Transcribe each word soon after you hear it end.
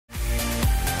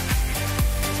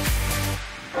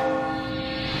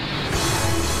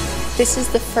This is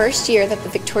the first year that the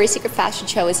Victoria's Secret Fashion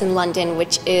Show is in London,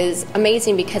 which is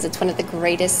amazing because it's one of the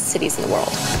greatest cities in the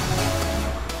world.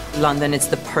 London is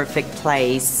the perfect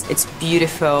place. It's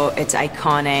beautiful, it's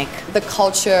iconic. The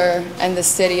culture and the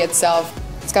city itself,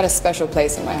 it's got a special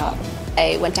place in my heart.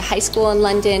 I went to high school in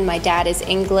London. My dad is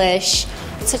English.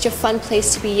 It's such a fun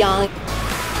place to be young.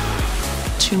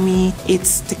 To me,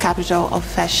 it's the capital of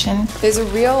fashion. There's a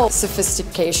real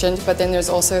sophistication, but then there's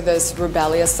also this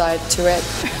rebellious side to it.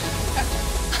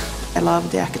 I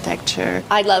love the architecture.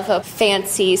 I love a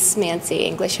fancy, smancy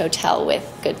English hotel with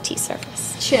good tea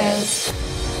service. Cheers.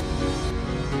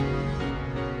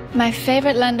 My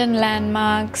favorite London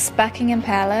landmarks, Buckingham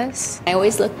Palace. I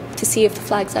always look to see if the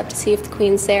flag's up, to see if the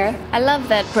Queen's there. I love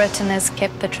that Britain has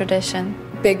kept the tradition.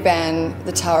 Big Ben,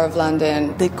 the Tower of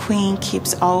London. The Queen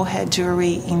keeps all her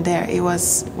jewelry in there. It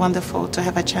was wonderful to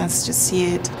have a chance to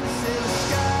see it.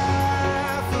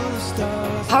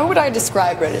 How would I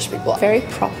describe British people? Very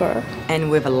proper.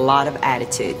 And with a lot of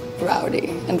attitude. Rowdy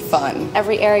and fun.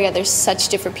 Every area, there's such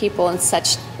different people and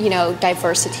such,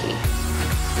 diversity.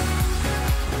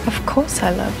 Of course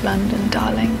I love London,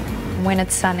 darling. When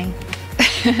it's sunny.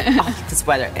 Oh, this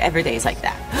weather, every day is like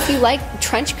that. If you like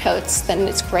trench coats, then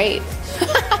it's great.